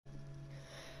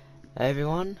Hey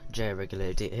everyone,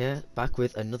 JRegulated here, back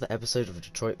with another episode of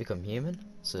Detroit Become Human.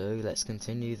 So let's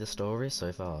continue the story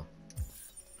so far.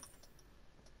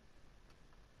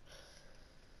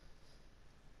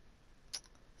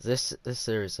 This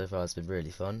series so far has been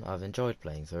really fun. I've enjoyed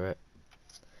playing through it.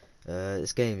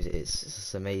 This game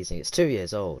it's amazing. It's 2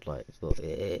 years old, but it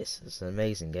is. It's an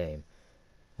amazing game.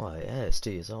 Why? Yeah, it's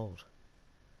 2 years old.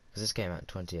 Because this came out in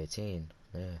 2018.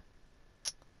 Yeah.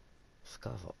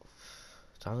 Forgot.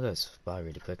 Time goes by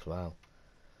really quick. Wow.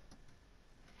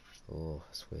 Oh,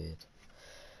 that's weird.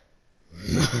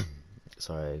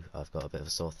 Sorry, I've got a bit of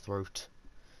a sore throat.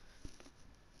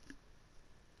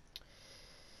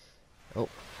 Oh,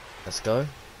 let's go.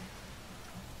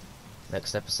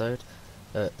 Next episode.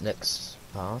 Next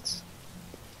part.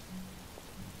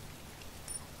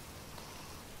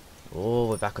 Oh,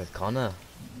 we're back with Connor.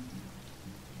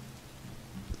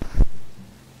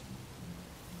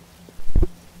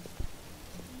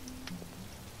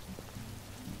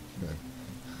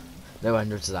 No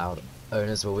owners allowed.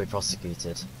 Owners will be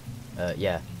prosecuted.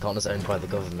 Yeah, Connor's owned by the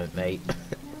government, mate.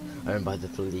 Owned by the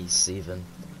police, even.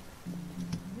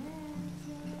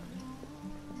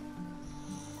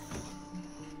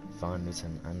 Find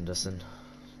Lieutenant Anderson.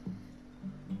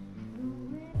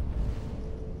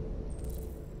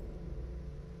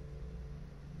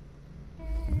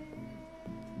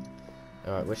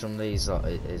 Alright, which one of these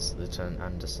is Lieutenant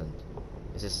Anderson?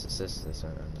 Is this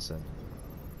Lieutenant Anderson?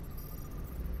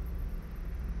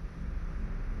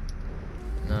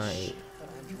 No.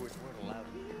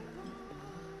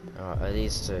 Alright, are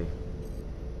these two?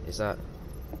 Is that?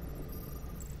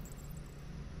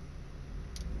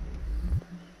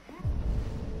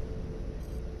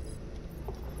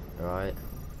 Alright,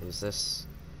 who's this?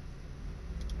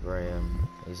 Graham,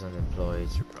 he's unemployed.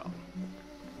 What's your problem?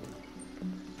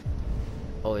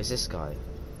 Oh, is this guy?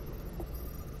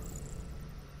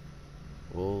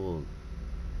 Oh,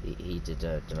 he did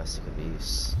domestic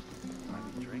abuse. Find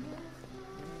a drink?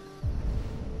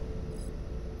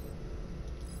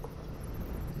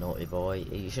 Naughty boy,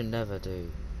 you should never do.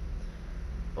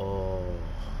 Oh,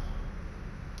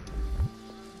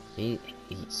 he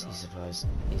supplies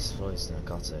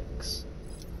narcotics.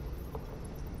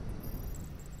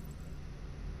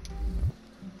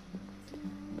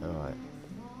 Alright.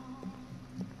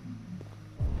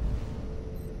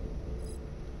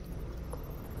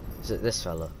 Is it this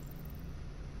fella?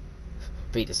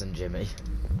 Peterson Jimmy.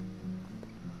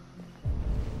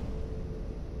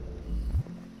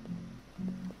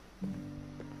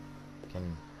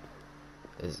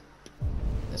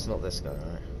 It's not this guy,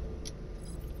 right?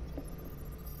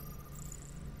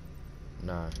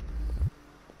 No.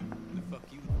 The fuck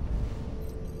you?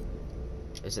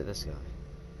 Is it this guy?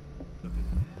 Look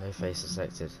at No face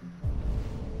detected.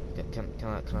 Can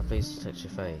I please detect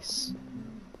your face?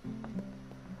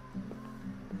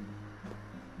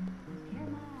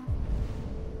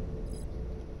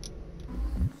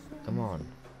 Come on.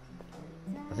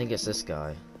 I think it's this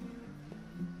guy.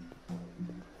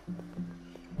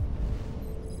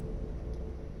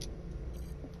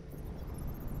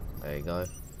 There you go.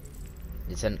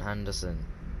 Lieutenant Anderson.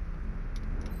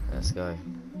 Let's go.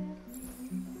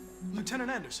 Lieutenant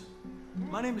Anderson,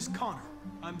 my name is Connor.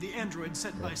 I'm the android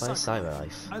sent by Cyberlife.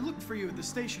 SHAREfactory. I looked for you at the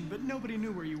station, but nobody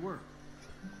knew where you were.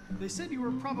 They said you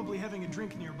were probably having a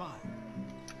drink nearby.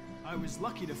 I was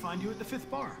lucky to find you at the 5th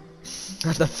bar.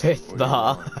 At the 5th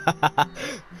bar.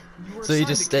 So you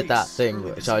just did that thing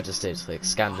early which this I year. just did, like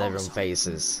scanned everyone's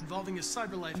faces. Involving a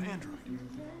CyberLife android.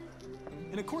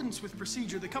 In accordance with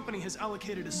procedure, the company has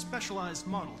allocated a specialized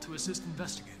model to assist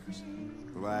investigators.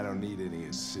 Well, I don't need any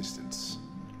assistance.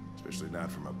 Especially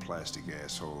not from a plastic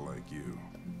asshole like you.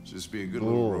 Just be a good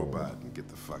little Ooh. robot and get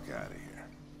the fuck out of here.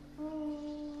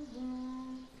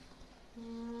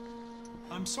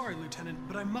 I'm sorry, Lieutenant,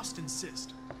 but I must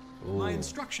insist. My Ooh.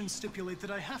 instructions stipulate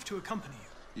that I have to accompany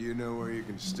you. You know where you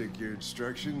can stick your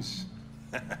instructions?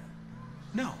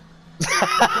 No.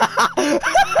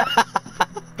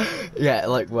 Yeah,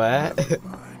 like where? Never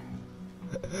mind.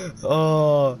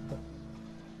 Oh.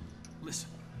 Listen,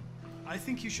 I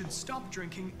think you should stop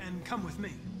drinking and come with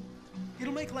me.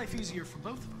 It'll make life easier for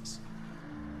both of us.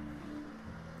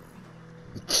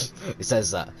 It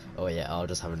says that. Oh yeah, I'll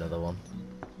just have another one.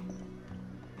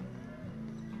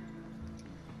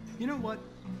 You know what?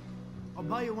 I'll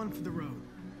buy you one for the road.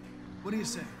 What do you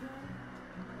say?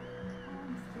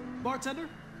 Bartender,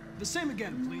 the same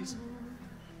again, please.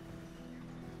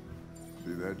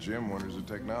 See that, Jim? Wonders of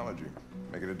technology.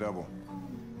 Make it a double.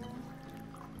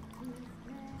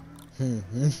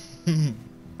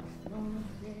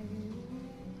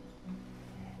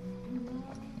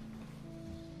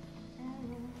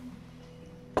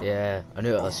 Yeah, I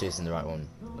knew I was choosing the right one.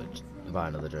 But buy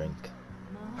another drink.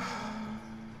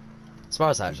 As far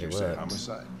as it actually Did you say worked.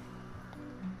 homicide?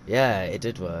 Yeah, it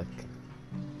did work.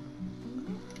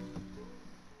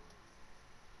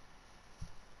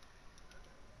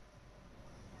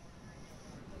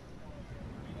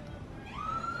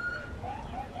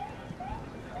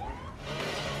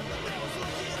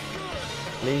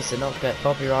 Please do not get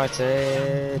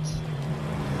copyrighted.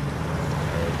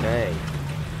 Okay.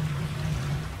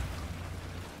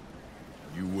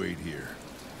 You wait here.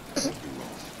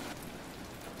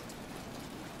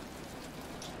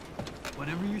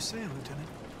 Whatever you say, Lieutenant.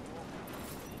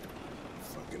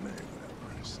 Fucking A,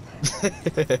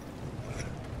 whatever.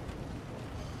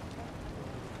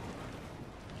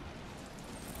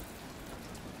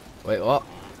 Wait, what?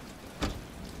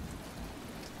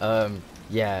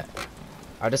 Yeah.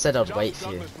 I just said I'd wait for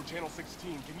you. Douglas from Channel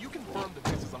 16. Can you confirm that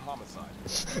this is a homicide?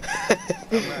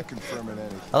 I'm not confirming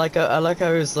anything. I like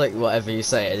how it's like whatever you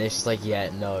say, and it's just like yeah,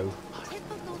 no.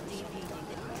 Typical DVD. They don't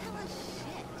tell us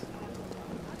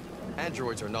shit.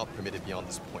 Androids are not permitted beyond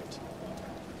this point.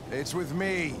 It's with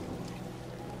me.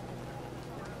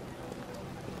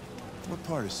 What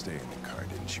part of staying in the car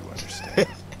didn't you understand?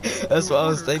 That's what I was Your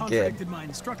order thinking. contradicted my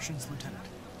instructions, Lieutenant.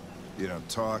 You don't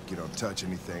talk, you don't touch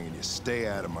anything, and you stay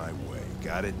out of my way.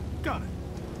 Got it? Got it.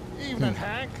 Evening,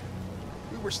 Hank.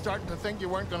 We were starting to think you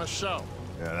weren't gonna show.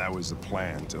 Yeah, that was the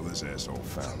plan till this asshole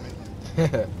found me.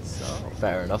 So,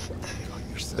 Fair enough. got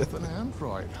yourself an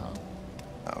android, huh?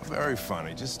 Oh, very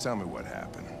funny. Just tell me what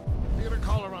happened. We had a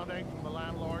call around 8 from the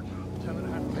landlord. The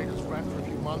tenant hadn't paid his rent for a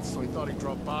few months, so he thought he'd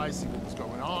drop by, see what was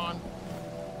going on.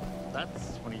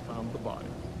 That's when he found the body.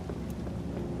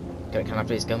 Can I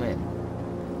please come in?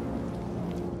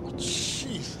 Oh,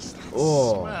 Jesus, that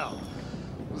Oh. smell.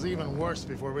 It was even worse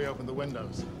before we opened the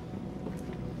windows.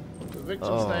 The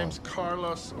victim's Oh. name's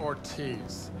Carlos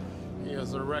Ortiz. He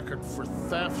has a record for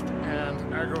theft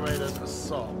and aggravated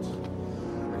assault.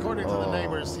 According to the Oh.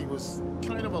 neighbors, he was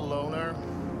kind of a loner.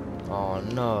 Oh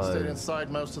Stayed no. inside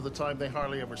most of the time. They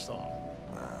hardly ever saw him.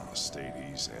 Well, the state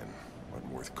he's in.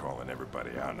 Wasn't worth calling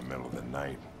everybody out in the middle of the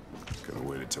night. Could have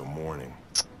waited till morning.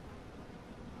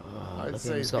 Oh, I'd look at say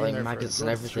him, he's he's got been like there for a maggots and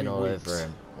good everything 3 all weeks. over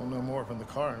him. We'll know more when the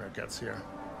coroner gets here.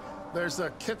 There's a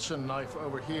kitchen knife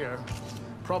over here.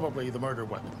 Probably the murder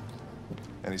weapon.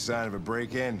 Any sign of a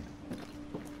break-in?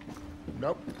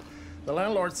 Nope. The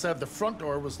landlord said the front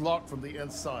door was locked from the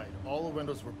inside. All the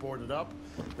windows were boarded up.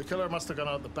 The killer must have gone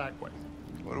out the back way.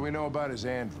 What do we know about his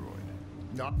android?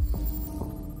 Not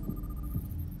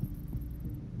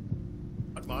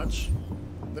much.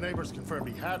 The neighbors confirmed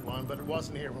he had one, but it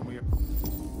wasn't here when we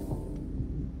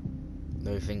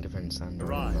No fingerprints and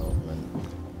Right. involvement.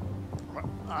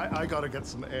 I gotta get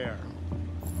some air.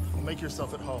 Make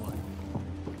yourself at home.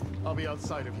 I'll be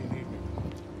outside if you need me.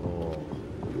 Oh.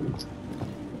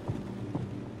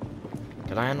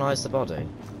 Can I analyze the body?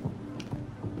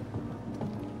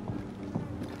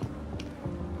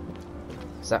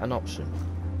 Is that an option?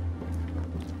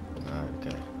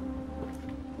 Okay.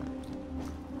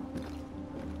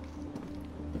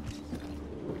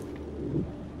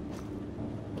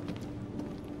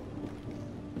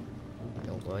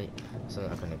 Oh wait,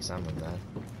 something I can examine there.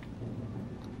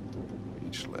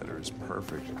 Each letter is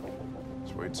perfect.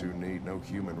 It's way too neat. No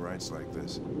human writes like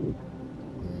this.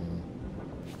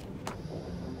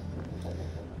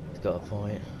 He's got a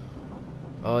point.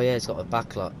 Oh yeah, it's got a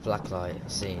blacklight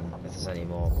scene if there's any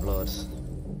more blood.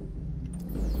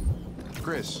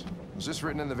 Chris, was this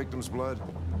written in the victim's blood?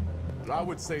 I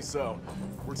would say so.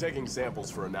 We're taking samples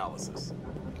for analysis.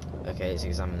 Okay, let's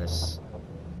examine this.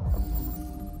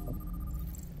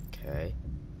 Okay.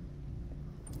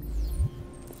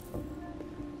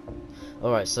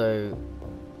 Alright, so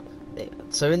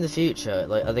in the future,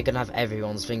 like, are they gonna have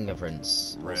everyone's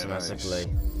fingerprints Red automatically? ice.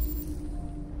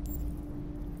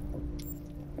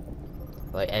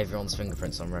 Like everyone's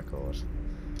fingerprints on record.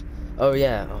 Oh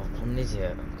yeah, oh I'm an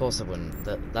idiot. Of course I wouldn't.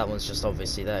 That one's just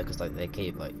obviously there because like they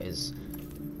keep like they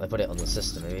put it on the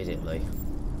system immediately,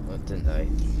 well, didn't they?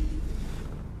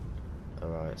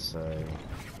 Alright, so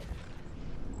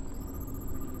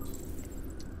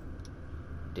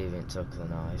Deviant took the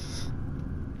knife.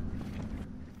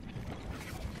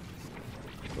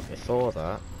 But before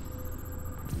that,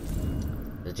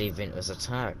 the Deviant was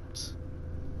attacked.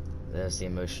 There's the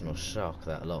emotional shock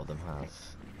that a lot of them have.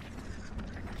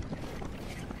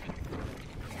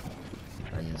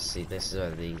 And see, this is where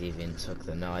the Deviant took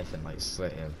the knife and like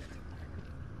slit him.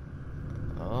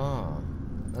 Oh,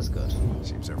 that's good.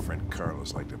 Seems our friend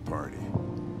Carlos liked to party.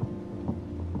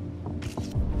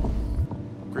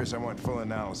 Chris, I want full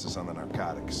analysis on the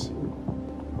narcotics.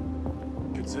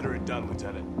 Consider it done,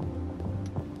 Lieutenant.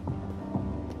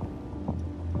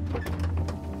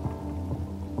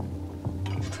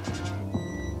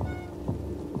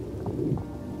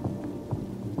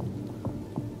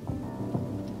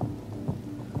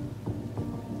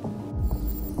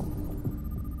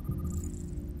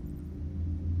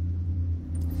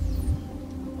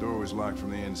 Door was locked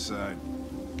from the inside.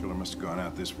 Killer must have gone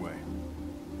out this way.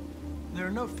 There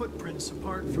are no footprints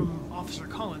apart from Officer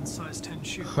Collins' size 10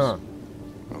 shoes. Huh.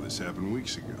 Well, this happened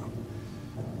weeks ago.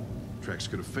 Tracks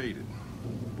could have faded.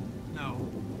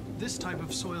 No, this type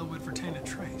of soil would retain a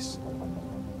trace.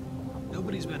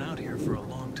 Nobody's been out here for a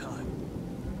long time.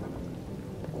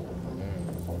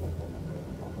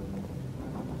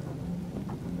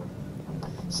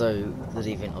 So the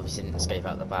deviant obviously didn't escape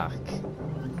out the back.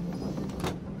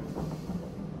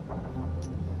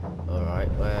 Alright,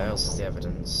 where else is the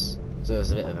evidence? So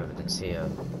there's a bit of evidence here,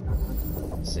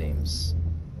 it seems.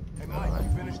 Hey, Mike, you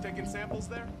finished taking samples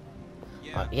there?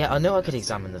 Yeah, I know I could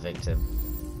examine the victim.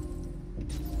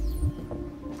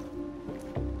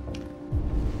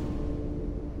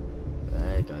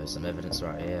 There you go, some evidence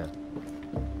right here.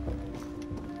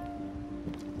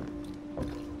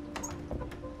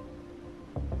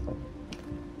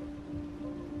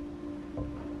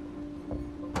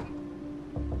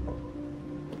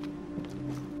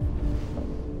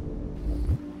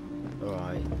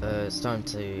 Alright, it's time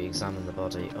to examine the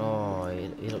body. Oh,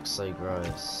 he looks so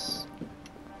gross.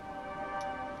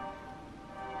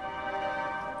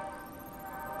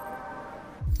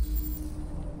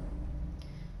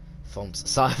 Font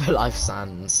Cyberlife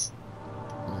Sands.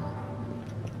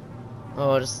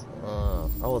 Oh,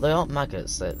 oh, they aren't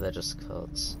maggots. They're just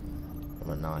cuts on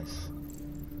a knife.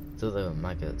 I thought they were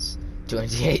maggots.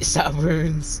 28 stab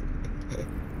wounds.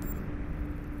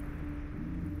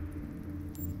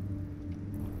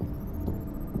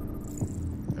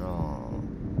 Oh.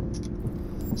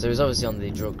 So he was obviously on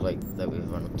the drug like that we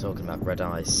were talking about, red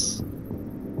ice.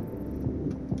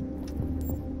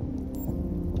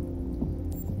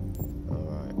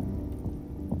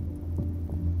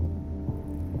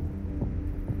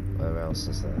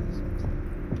 Is there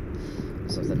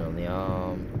something on the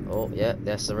arm? Oh, yeah,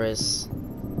 yes there is.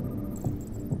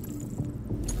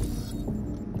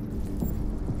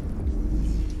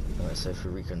 Alright, so if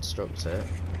we reconstruct it,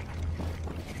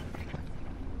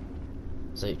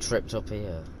 so it tripped up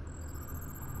here,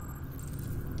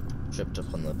 tripped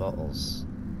up on the bottles.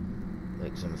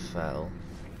 Victim fell.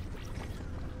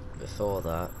 Before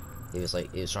that, he was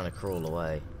trying to crawl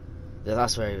away.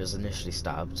 That's where he was initially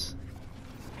stabbed.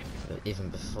 But even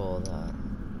before that,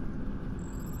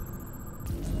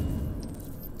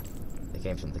 they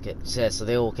came from the kitchen. Yeah, so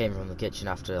they all came from the kitchen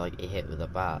after like he hit with a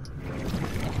bat.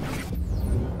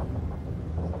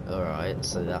 Alright,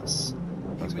 so that's He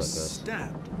quite good. was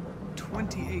stabbed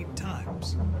 28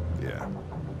 times. Yeah.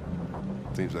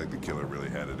 Seems like the killer really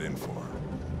had it in for her.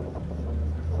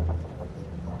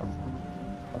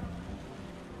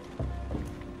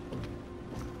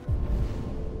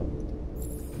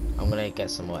 I'm gonna get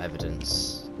some more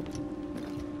evidence.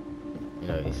 You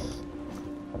know, if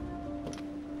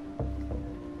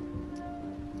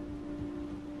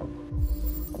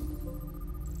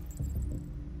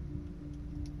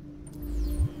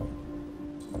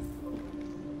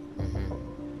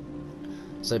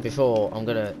so before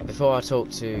I talk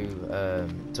to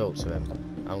him,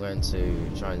 I'm going to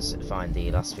try and find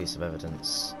the last piece of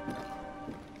evidence.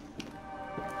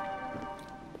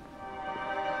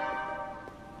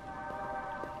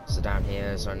 So down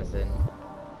here, is there anything?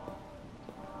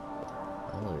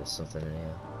 Oh, there's something in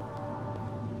here.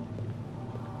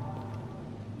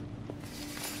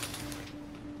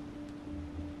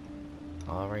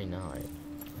 RA9.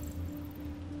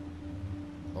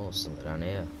 Oh, something down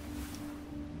here.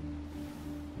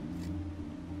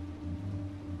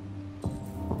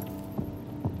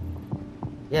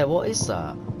 Yeah, what is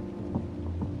that?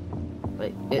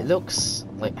 Like, it looks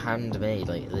like handmade,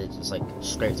 like it's like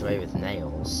scraped away with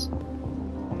nails.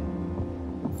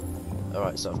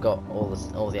 Alright, so I've got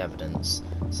all the evidence.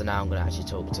 So now I'm gonna actually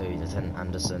talk to Lieutenant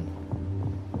Anderson.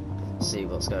 See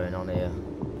what's going on here.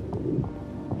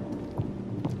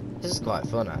 This is quite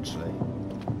fun actually.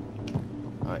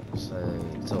 Alright, so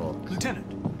talk. Lieutenant,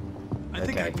 I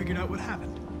think I figured out what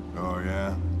happened. Oh,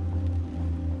 yeah?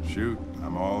 Shoot,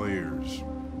 I'm all ears.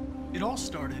 It all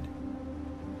started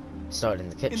Started in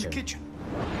the kitchen. in the kitchen.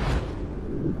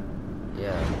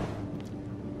 Yeah.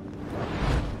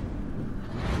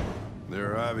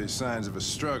 There are obvious signs of a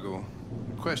struggle.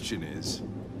 The question is,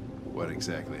 what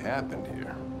exactly happened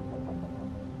here?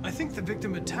 I think the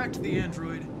victim attacked the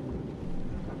android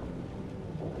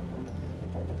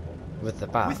With the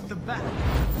bat. With the bat.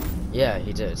 Yeah,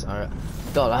 he did.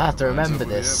 God, I have to Lines up remember with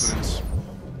the this. evidence.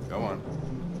 Go on.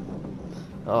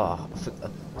 Oh,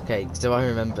 okay. Do I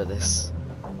remember this?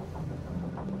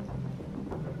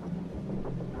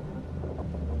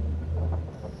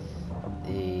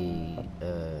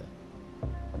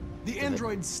 The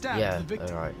android stabbed Yeah, the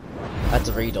victim. alright. I had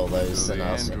to read all those So and the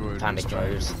I was in android panic was trying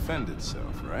to mode. defend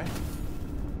itself, right?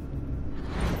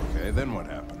 Okay, then what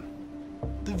happened?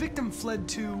 The victim fled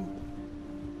to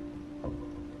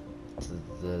To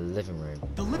the living room.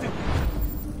 the living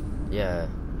room. Yeah.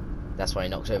 That's why he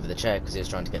knocked over the chair, because he was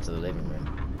trying to get to the living room.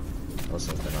 Or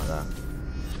something like that.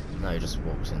 No, he just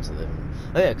walked into the living room.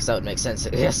 Oh yeah, because that would make sense.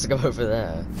 He has to go over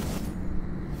there.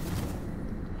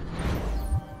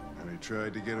 And he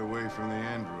tried to get away from the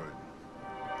android.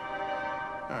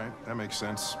 Alright, that makes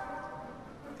sense.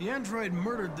 The android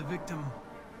murdered the victim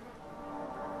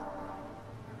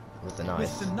With the knife.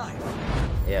 with the knife.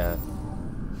 Yeah.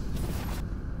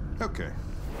 Okay.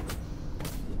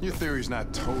 Your theory's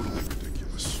not totally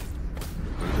ridiculous.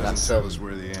 But it doesn't That's tell us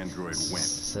where the android went.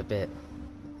 It's a bit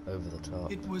over the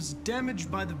top. It was damaged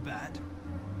by the bat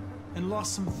and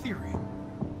lost some therium.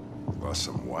 Lost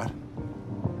some what?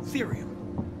 Therium.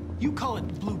 You call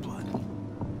it blue blood.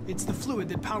 It's the fluid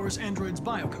that powers androids'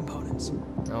 biocomponents.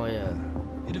 Oh yeah.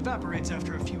 It evaporates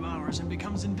after a few hours and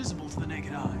becomes invisible to the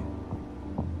naked eye.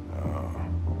 Oh.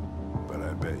 But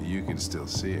I bet you can still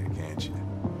see it, can't you?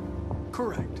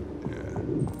 Correct. Yeah.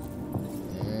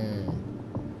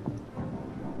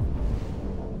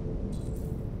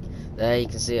 There, you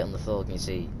can see it on the floor. Can you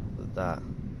see that?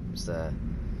 It's there.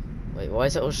 Wait, why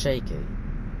is it all shaky?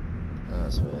 Oh,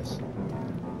 that's weird.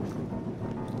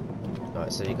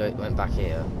 Right, so you went back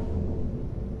here.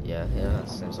 Yeah, that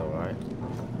seems alright.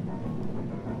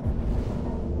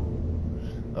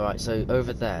 Alright, so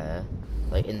over there,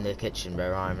 like in the kitchen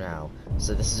where I am now,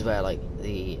 so this is where like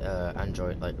the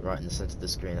android, like right in the center of the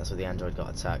screen, that's where the android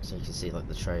got attacked, and you can see like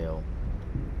the trail.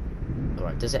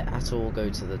 Alright, does it at all go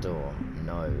to the door?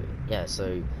 No. Yeah,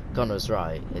 so Connor was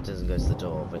right, it doesn't go to the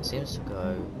door, but it seems to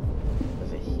go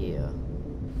over here.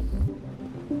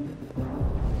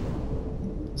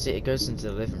 See, it goes into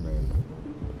the living room.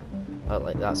 Oh,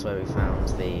 like that's where we found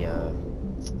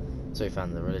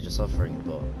the religious offering,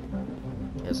 but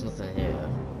there's nothing here.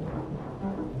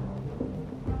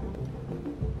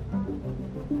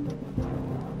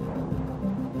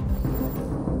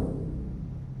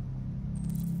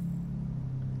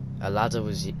 A ladder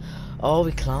was. Oh,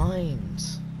 we climbed.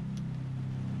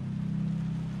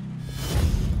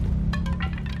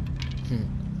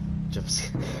 Jump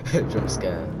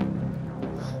scare.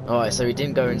 Alright, so he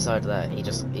didn't go inside there. He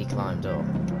climbed up.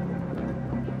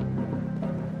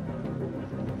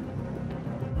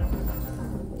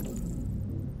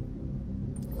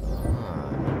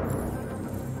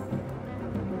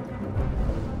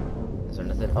 Is there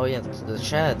anything? Oh yeah, the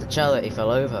chair that he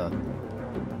fell over.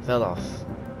 Fell off.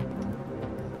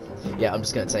 Yeah, I'm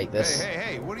just gonna take this.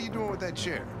 Hey, what are you doing with that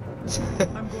chair?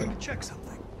 I'm going to check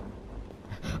something.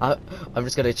 I'm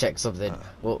just gonna check something.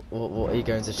 What are you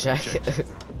going to check?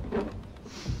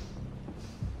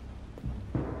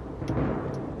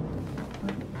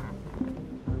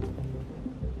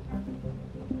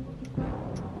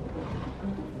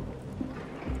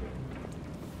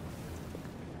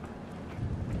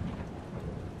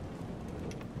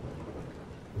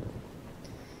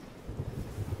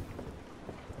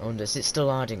 I wonder, is it still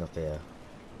hiding up here?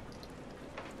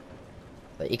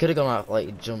 Like, he could have gone out,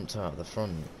 like, jumped out the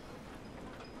front.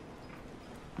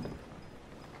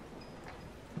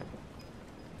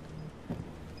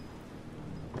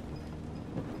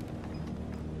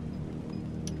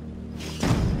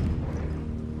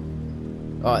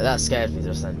 Alright, that scared me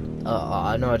just then.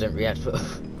 I know I didn't react, but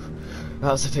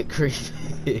that was a bit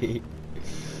creepy.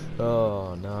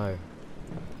 Oh no.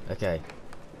 Okay.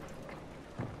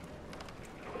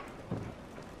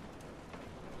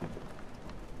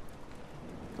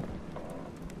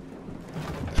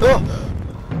 Oh!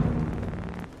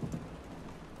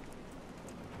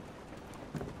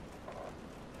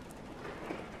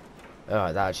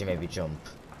 Alright, that actually made me jump.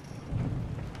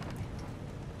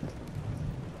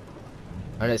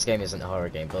 I know this game isn't a horror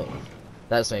game, but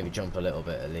that's made me jump a little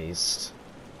bit at least.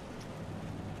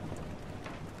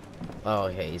 Oh,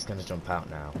 okay, he's gonna jump out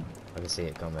now. I can see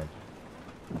it coming.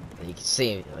 You can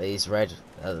see he's red,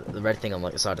 the red thing on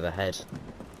like the side of the head. You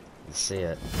can see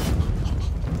it.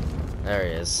 There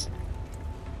he is.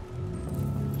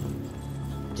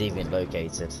 Deviant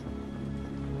located.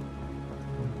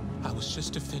 I was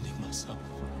just defending myself.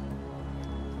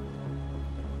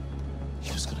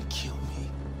 He was gonna kill me.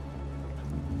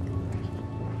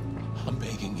 I'm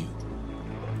begging you.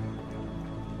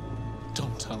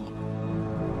 him.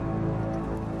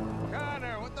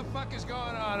 Connor, what the fuck is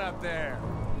going on up there?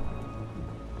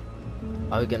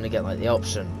 Are we gonna get like the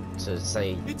option to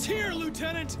say? It's here,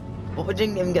 Lieutenant! But we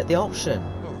didn't even get the option.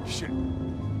 Oh shit.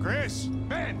 Chris,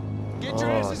 Ben, get your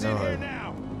Oh, asses in no. here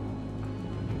now.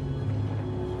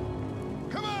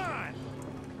 Come on!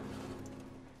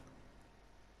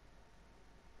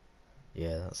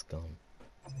 Yeah, that's gone.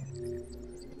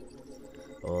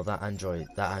 Oh, that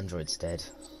android's dead.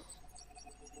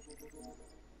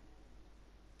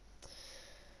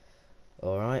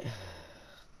 All right.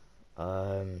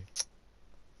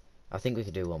 I think we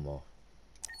could do one more.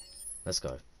 Let's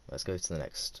go. Let's go to the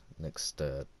next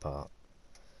part.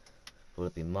 Will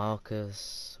it be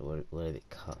Marcus? Or will it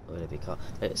be Car?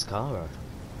 It's Kara.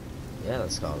 Yeah,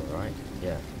 that's Kara, right?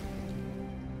 Yeah.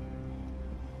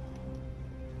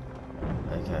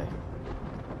 Okay.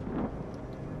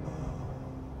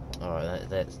 All right.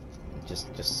 That's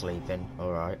just sleeping.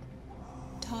 All right.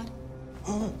 Todd?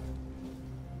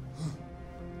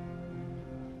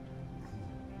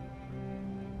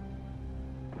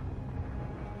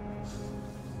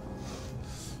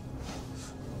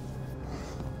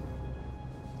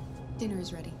 Dinner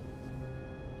is ready.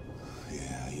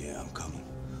 Yeah, I'm coming.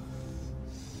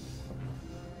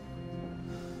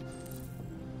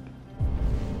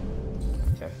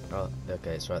 Okay. Oh,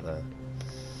 okay. It's right there.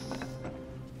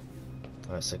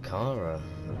 Alright, so Kara,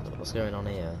 what's going on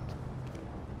here?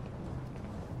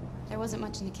 There wasn't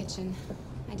much in the kitchen.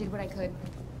 I did what I could.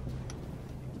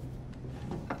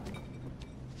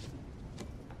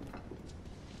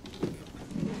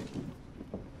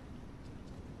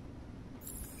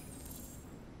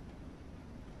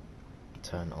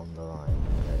 Turn on the line.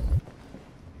 Okay.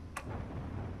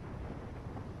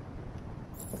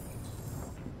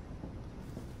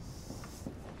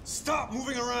 Stop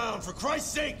moving around! For Christ's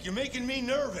sake, you're making me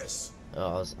nervous!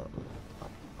 Oh, What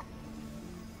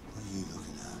are you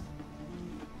looking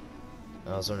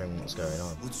at? I was wondering what's going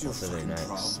on. What's your What to do fucking next?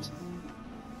 problem?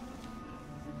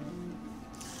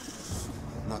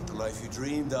 Not the life you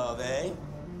dreamed of, eh?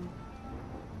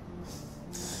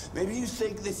 Maybe you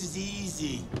think this is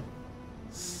easy.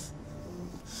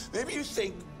 Maybe you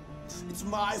think it's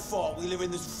my fault we live in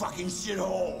this fucking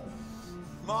shithole.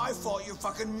 My fault your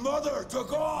fucking mother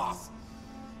took off.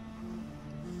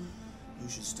 You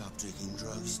should stop taking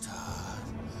drugs, Todd.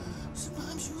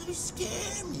 Sometimes you really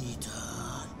scare me,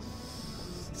 Todd.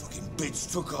 Fucking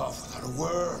bitch took off without a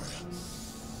word.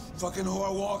 Fucking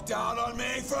whore walked out on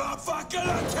me for a fucking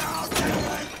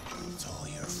accountant! It's all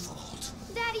your fault.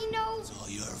 Daddy, no! It's all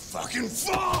your fucking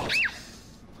fault!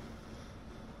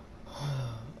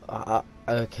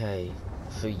 Okay.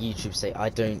 For YouTube's sake, I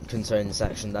don't condone this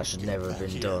action. That should never have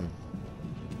been done.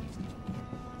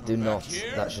 Do not.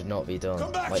 That should not be done.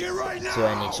 Come back here right to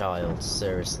now! any child.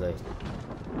 Seriously.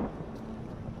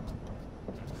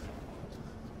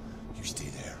 You stay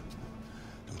there.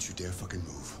 Don't you dare fucking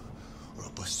move, or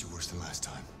I'll bust you worse than last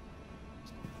time.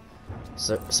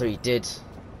 So he did.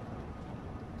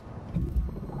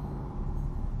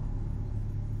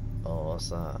 Oh, what's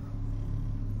that?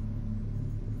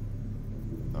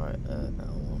 Alright,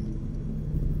 L1.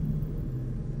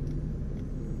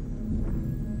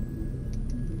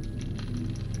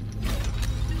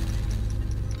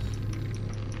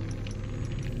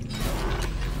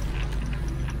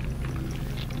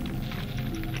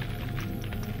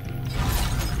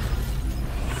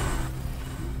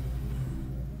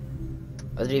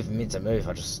 I didn't even mean to move,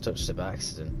 I just touched it by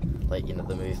accident. Like, you know,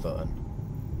 the move button.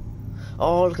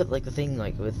 Oh, look at like the thing,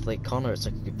 like with like Connor, it's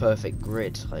like a perfect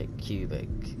grid, like cubic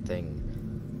thing.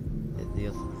 The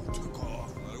other. Took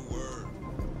off, not a word.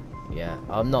 Yeah,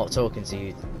 I'm not talking to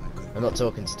you. I'm not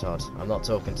talking to Todd. I'm not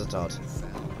talking to Todd.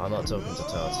 I'm not talking to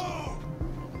Todd.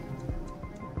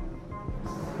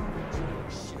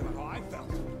 Shit about how I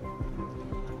felt.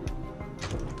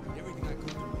 Everything I could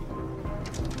do.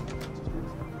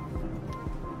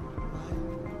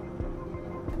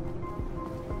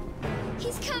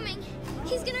 He's coming!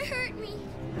 He's gonna hurt me!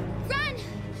 Run!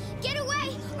 Get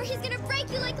away, or he's gonna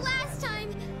break you like last time!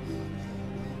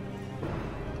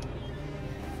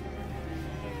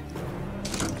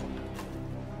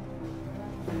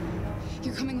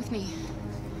 You're coming with me.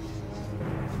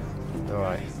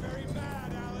 Alright. Very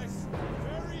mad, Alex.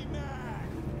 Very mad.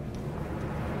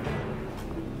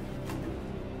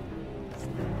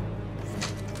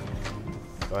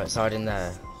 Alright, side in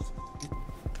there.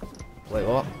 Wait,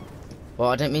 what? Well,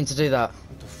 I didn't mean to do that.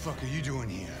 What the fuck are you doing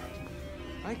here?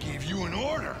 I gave you an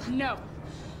order. No,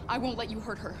 I won't let you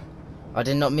hurt her. I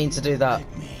did not mean to do that.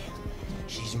 Pick me.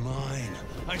 She's mine.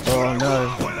 I Oh,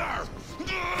 no. with her.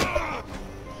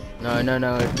 No, no,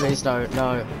 no, please no,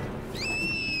 no.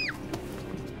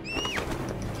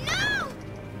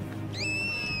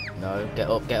 No, get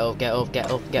up, get up, get up,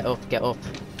 get up, get up, get up.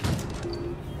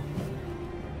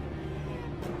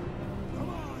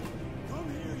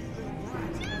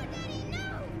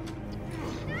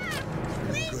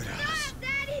 Good, Alice.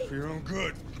 For your own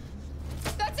good.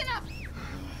 That's enough!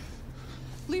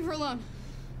 Leave her alone.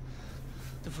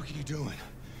 What the fuck are you doing?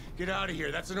 Get out of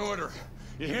here. That's an order.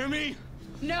 You hear me?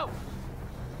 No!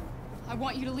 I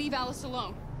want you to leave Alice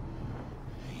alone.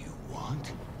 You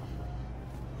want?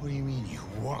 What do you mean you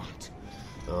want?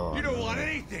 Oh, You don't no. want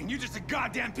anything. You're just a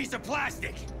goddamn piece of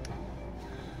plastic.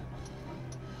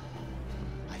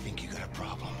 I think you got a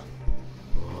problem.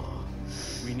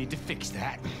 We need to fix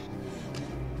that.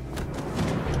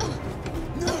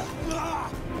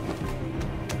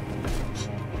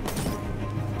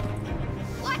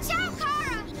 Watch out,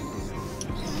 Kara!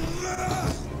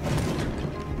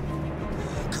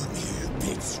 Come here,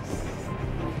 bitch.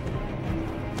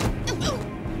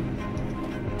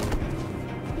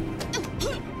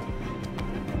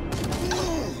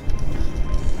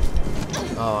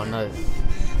 Oh no.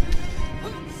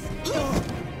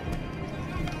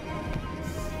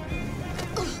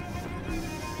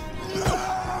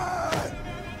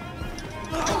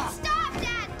 Stop,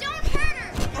 Dad! Don't hurt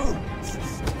her!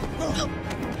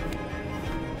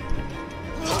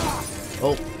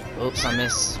 Oh, oops, I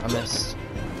missed. I missed.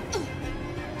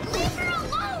 Leave her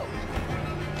alone!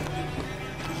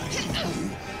 You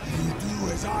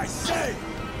do as I say.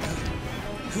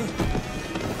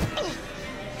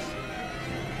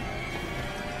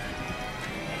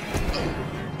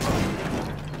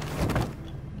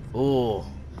 Oh.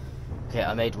 Okay,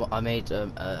 I made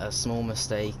a small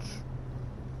mistake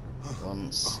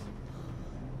once.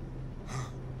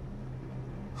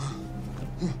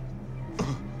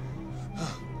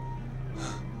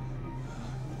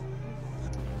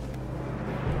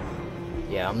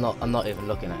 Yeah, I'm not even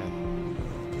looking at him.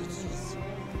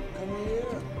 Come here.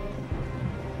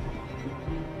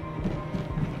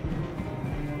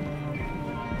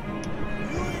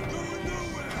 You ain't going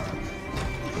nowhere.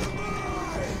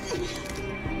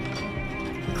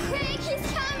 Craig, he's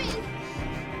coming!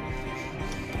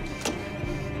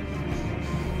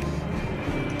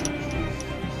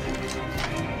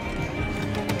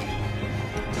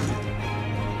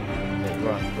 Okay,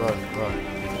 run, run, run.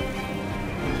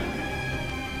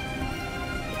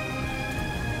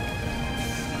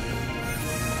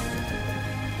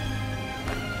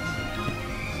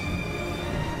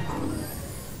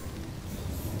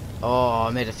 Oh, I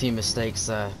made a few mistakes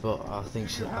there, but I think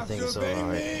it's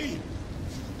alright.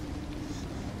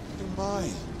 They're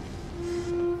mine.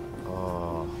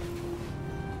 Oh.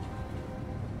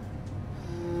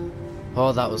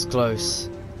 Oh, that was close.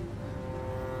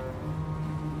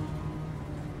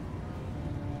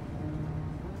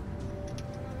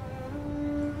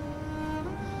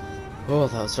 Oh,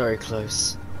 that was very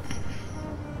close.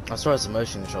 I'm surprised the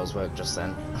motion controls worked just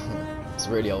then. It's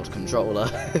a really old controller.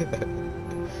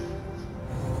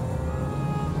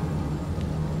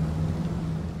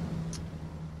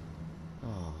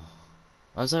 Oh.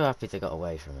 I'm so happy they got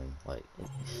away from him. Like,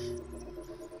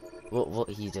 what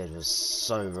he did was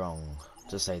so wrong,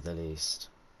 to say the least.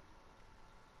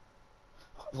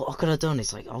 What I could have done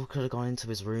is like I could have gone into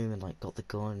his room and like got the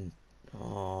gun.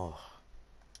 Oh.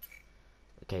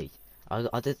 Okay,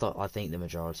 I think the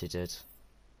majority did.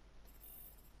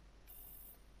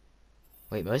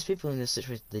 Wait, most people in this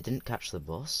situation, they didn't catch the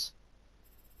bus?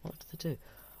 What did they do?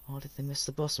 Oh, did they miss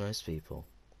the bus, most people?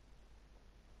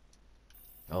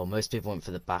 Oh, most people went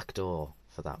for the back door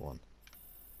for that one.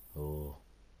 Oh.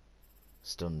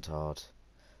 Stunned hard.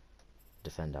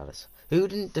 Defend Alice. Who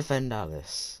didn't defend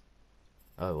Alice?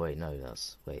 Oh, wait, no,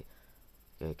 that's... Wait.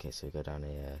 Okay, so we go down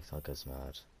here. That goes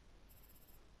mad.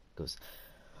 Goes...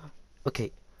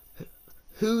 Okay.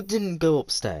 Who didn't go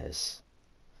upstairs?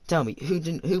 Tell me,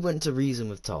 who went to reason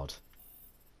with Todd?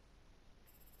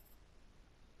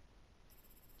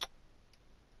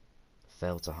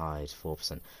 Failed to hide,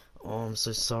 4%. Oh, I'm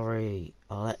so sorry.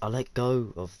 I let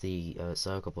go of the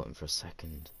circle button for a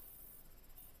second.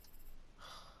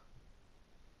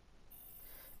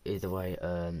 Either way,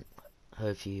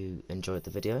 hope you enjoyed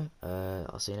the video.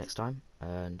 I'll see you next time,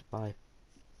 and bye.